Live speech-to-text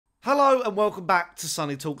Hello and welcome back to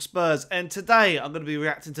Sunny Talk Spurs, and today I'm going to be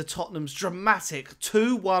reacting to Tottenham's dramatic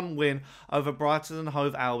 2-1 win over Brighton and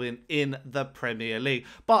Hove Albion in the Premier League.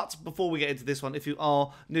 But before we get into this one, if you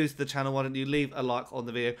are new to the channel, why don't you leave a like on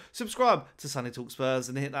the video, subscribe to Sunny Talk Spurs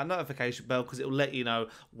and hit that notification bell because it will let you know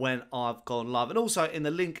when I've gone live. And also in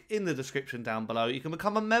the link in the description down below, you can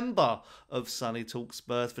become a member of Sunny Talk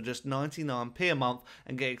Spurs for just 99p a month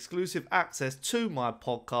and get exclusive access to my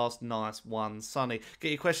podcast, Nice One Sunny. Get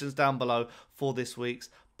your questions down below for this week's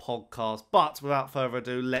podcast. But without further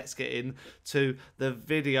ado, let's get into the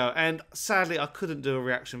video. And sadly, I couldn't do a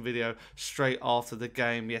reaction video straight after the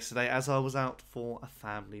game yesterday as I was out for a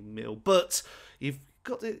family meal. But you've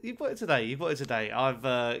got it today. I've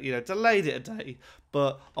delayed it a day,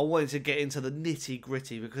 but I wanted to get into the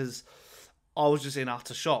nitty-gritty because I was just in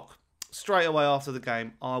utter shock. Straight away after the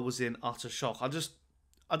game, I was in utter shock. I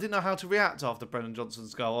didn't know how to react after Brennan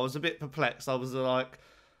Johnson's goal. I was a bit perplexed. I was like,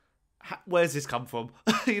 where's this come from?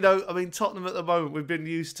 Tottenham at the moment, we've been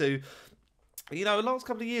used to, the last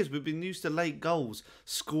couple of years, we've been used to late goals,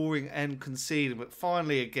 scoring and conceding. But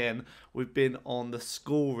finally, again, we've been on the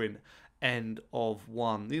scoring end of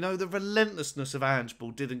one. The relentlessness of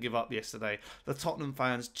Ansu didn't give up yesterday. The Tottenham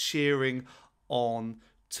fans cheering on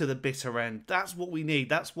to the bitter end. That's what we need.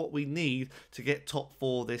 That's what we need to get top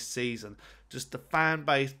four this season. Just the fan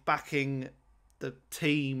base backing the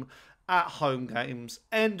team at home games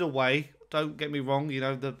and away. Don't get me wrong,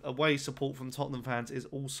 the away support from Tottenham fans is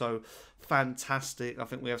also fantastic. I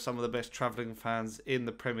think we have some of the best travelling fans in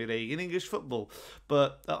the Premier League in English football.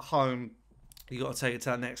 But at home, you got to take it to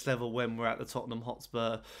that next level when we're at the Tottenham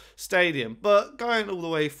Hotspur Stadium. But going all the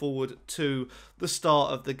way forward to the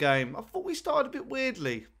start of the game, I thought we started a bit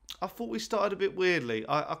weirdly.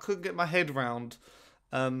 I couldn't get my head round.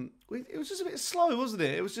 It was just a bit slow, wasn't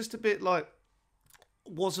it? It was just a bit like,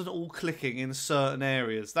 wasn't all clicking in certain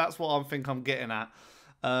areas. That's what I think I'm getting at.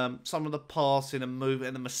 Some of the passing and movement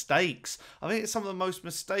and the mistakes. I think it's some of the most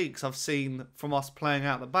mistakes I've seen from us playing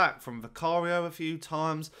out the back. From Vicario a few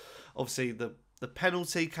times. Obviously, the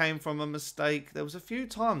penalty came from a mistake. There was a few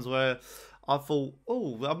times where I thought,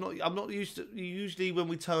 oh, I'm not used to. Usually, when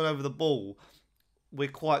we turn over the ball, we're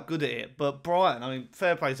quite good at it. But Brighton,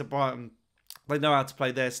 fair play to Brighton. They know how to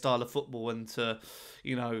play their style of football and to,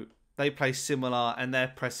 they play similar and their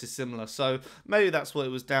press is similar. So maybe that's what it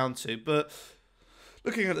was down to. But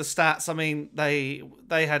looking at the stats,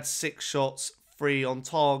 they had 6 shots, 3 on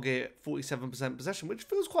target, 47% possession, which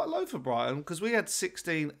feels quite low for Brighton because we had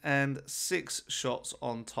 16 and 6 shots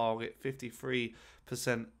on target, 53%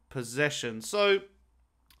 possession. So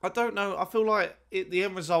I don't know. I feel like the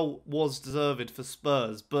end result was deserved for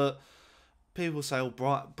Spurs, but people say, oh,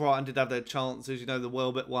 Brighton did have their chances. The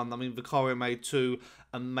Welbeck one. Vicario made 2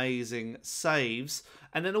 amazing saves.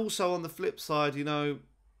 And then also on the flip side,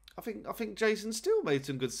 I think Jason Steele made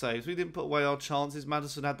some good saves. We didn't put away our chances.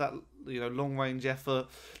 Maddison had that, long-range effort.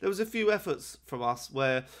 There was a few efforts from us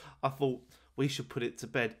where I thought we should put it to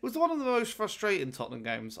bed. It was one of the most frustrating Tottenham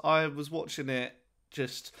games. I was watching it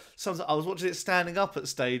I was watching it standing up at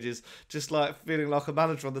stages, just like feeling like a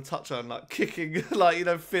manager on the touchline, like kicking,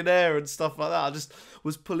 thin air and stuff like that. I just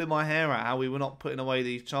was pulling my hair out how we were not putting away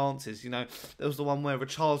these chances. There was the one where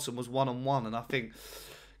Richarlison was one-on-one, and I think,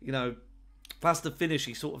 that's the finish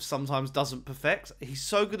he sort of sometimes doesn't perfect. He's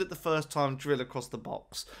so good at the first time drill across the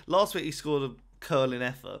box. Last week he scored a curling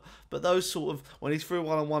effort, but those sort of, when he's through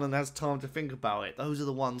one-on-one and has time to think about it, those are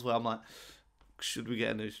the ones where I'm like, should we get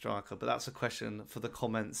a new striker? But that's a question for the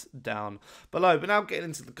comments down below. But now getting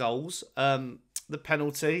into the goals. The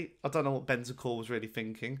penalty, I don't know what Bentancur was really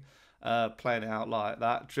thinking, playing it out like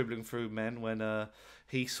that, dribbling through men when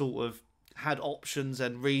he sort of had options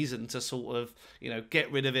and reason to sort of,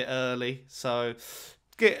 get rid of it early. So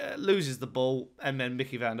loses the ball, and then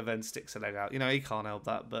Micky van der Ven sticks a leg out. He can't help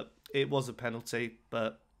that, but it was a penalty,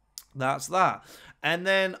 but that's that. And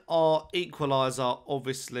then our equaliser,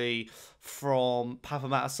 obviously, from Pape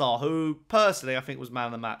Matar Sarr, who personally I think was man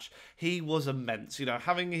of the match. He was immense.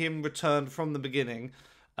 Having him returned from the beginning,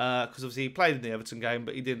 because obviously he played in the Everton game,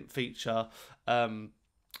 but he didn't feature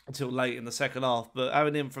until late in the second half. But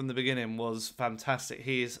having him from the beginning was fantastic.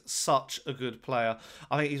 He is such a good player.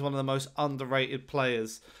 I think he's one of the most underrated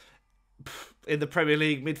players in the Premier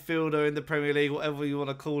League, midfielder in the Premier League, whatever you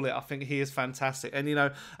want to call it. I think he is fantastic.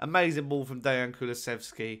 And, amazing ball from Dejan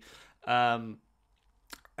Kulusevski. And,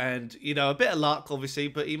 a bit of luck, obviously,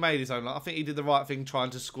 but he made his own luck. I think he did the right thing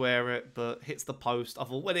trying to square it, but hits the post. I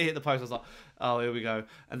thought when it hit the post, I was like, oh, here we go.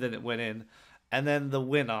 And then it went in. And then the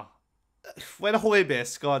winner. When Hove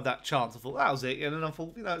scored that chance, I thought, that was it. And then I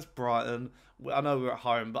thought, it's Brighton. I know we're at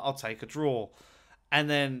home, but I'll take a draw. And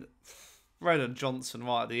then Brennan Johnson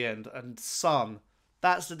right at the end, and Son.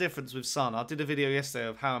 That's the difference with Son. I did a video yesterday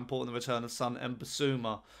of how important the return of Son and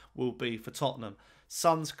Bissouma will be for Tottenham.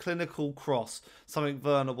 Son's clinical cross, something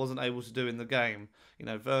Werner wasn't able to do in the game. You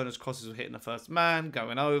know, Werner's crosses were hitting the first man,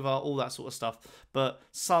 going over, all that sort of stuff. But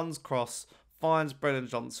Son's cross finds Brennan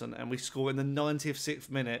Johnson, and we score in the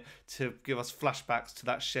 96th minute to give us flashbacks to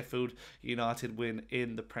that Sheffield United win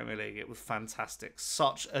in the Premier League. It was fantastic.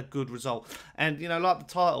 Such a good result. And, you know, like the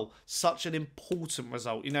title, such an important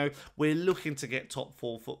result. You know, we're looking to get top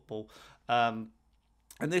 4 football.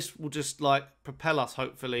 And this will just, like, propel us,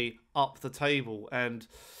 hopefully, up the table and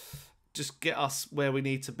just get us where we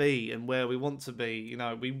need to be and where we want to be. You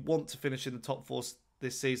know, we want to finish in the top 4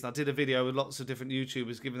 this season. I did a video with lots of different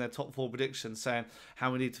YouTubers giving their top 4 predictions, saying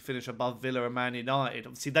how we need to finish above Villa and Man United.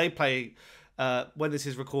 Obviously, they play, when this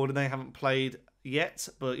is recorded, they haven't played yet,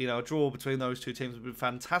 but, you know, a draw between those two teams would be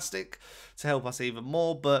fantastic to help us even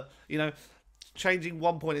more. But, you know, changing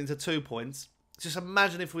 1 point into 2 points, just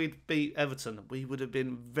imagine if we'd beat Everton. We would have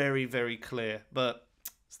been very, very clear, but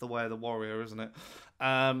it's the way of the warrior, isn't it?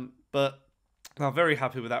 But I'm very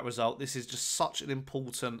happy with that result. This is just such an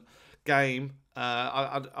important game.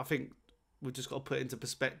 I think we've just got to put it into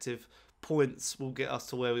perspective. Points will get us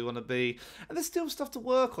to where we want to be, and there's still stuff to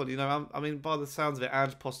work on. You know, I mean, by the sounds of it,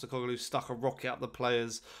 Ange Postecoglou stuck a rocket up the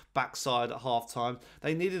players' backside at half-time.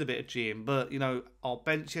 They needed a bit of gym, but, you know, our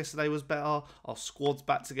bench yesterday was better. Our squad's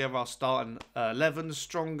back together. Our starting 11's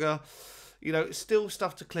stronger. You know, it's still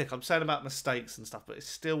stuff to click. I'm saying about mistakes and stuff, but it's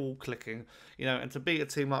still all clicking. You know, and to beat a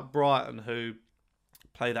team like Brighton, who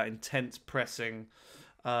play that intense pressing,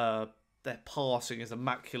 their passing is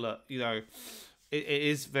immaculate. You know, it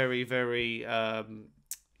is very, very,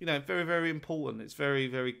 you know, very, very important. It's very,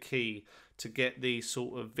 very key to get these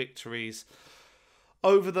sort of victories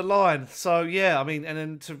over the line. So, yeah, I mean, and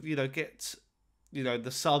then to, you know, get, you know,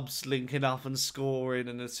 the subs linking up and scoring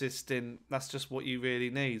and assisting, that's just what you really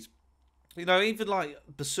need. You know, even like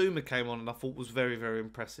Bissouma came on and I thought was very, very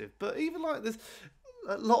impressive. But even like this,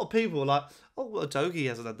 a lot of people are like, oh, well, Adogi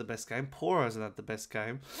hasn't had the best game. Poro hasn't had the best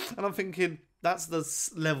game. And I'm thinking that's the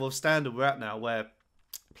level of standard we're at now, where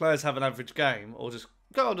players have an average game or just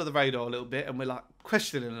go under the radar a little bit and we're like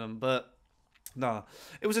questioning them. But no,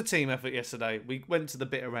 it was a team effort yesterday. We went to the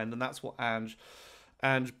bitter end, and that's what Ange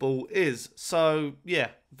Ball is. So,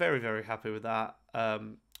 yeah, very, very happy with that.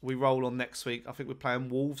 We roll on next week. I think we're playing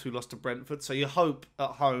Wolves, who lost to Brentford. So you hope at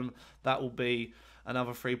home that will be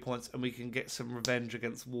another 3 points and we can get some revenge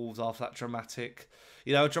against Wolves after that dramatic,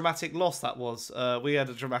 you know, dramatic loss that was. We had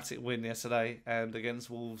a dramatic win yesterday, and against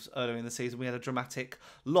Wolves earlier in the season we had a dramatic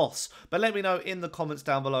loss. But let me know in the comments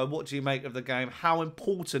down below, what do you make of the game? How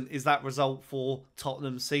important is that result for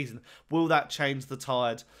Tottenham's season? Will that change the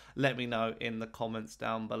tide? Let me know in the comments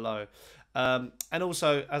down below. And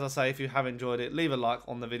also, as I say, if you have enjoyed it, leave a like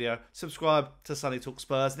on the video, subscribe to Sunny Talk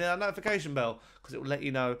Spurs, and hit that notification bell because it will let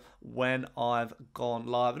you know when I've gone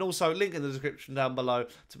live. And also, link in the description down below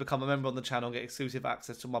to become a member on the channel and get exclusive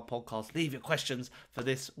access to my podcast. Leave your questions for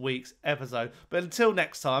this week's episode. But until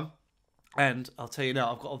next time, and I'll tell you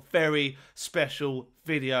now, I've got a very special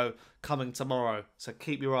video coming tomorrow, so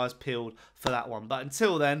keep your eyes peeled for that one. But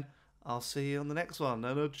until then, I'll see you on the next one,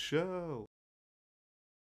 and a ciao.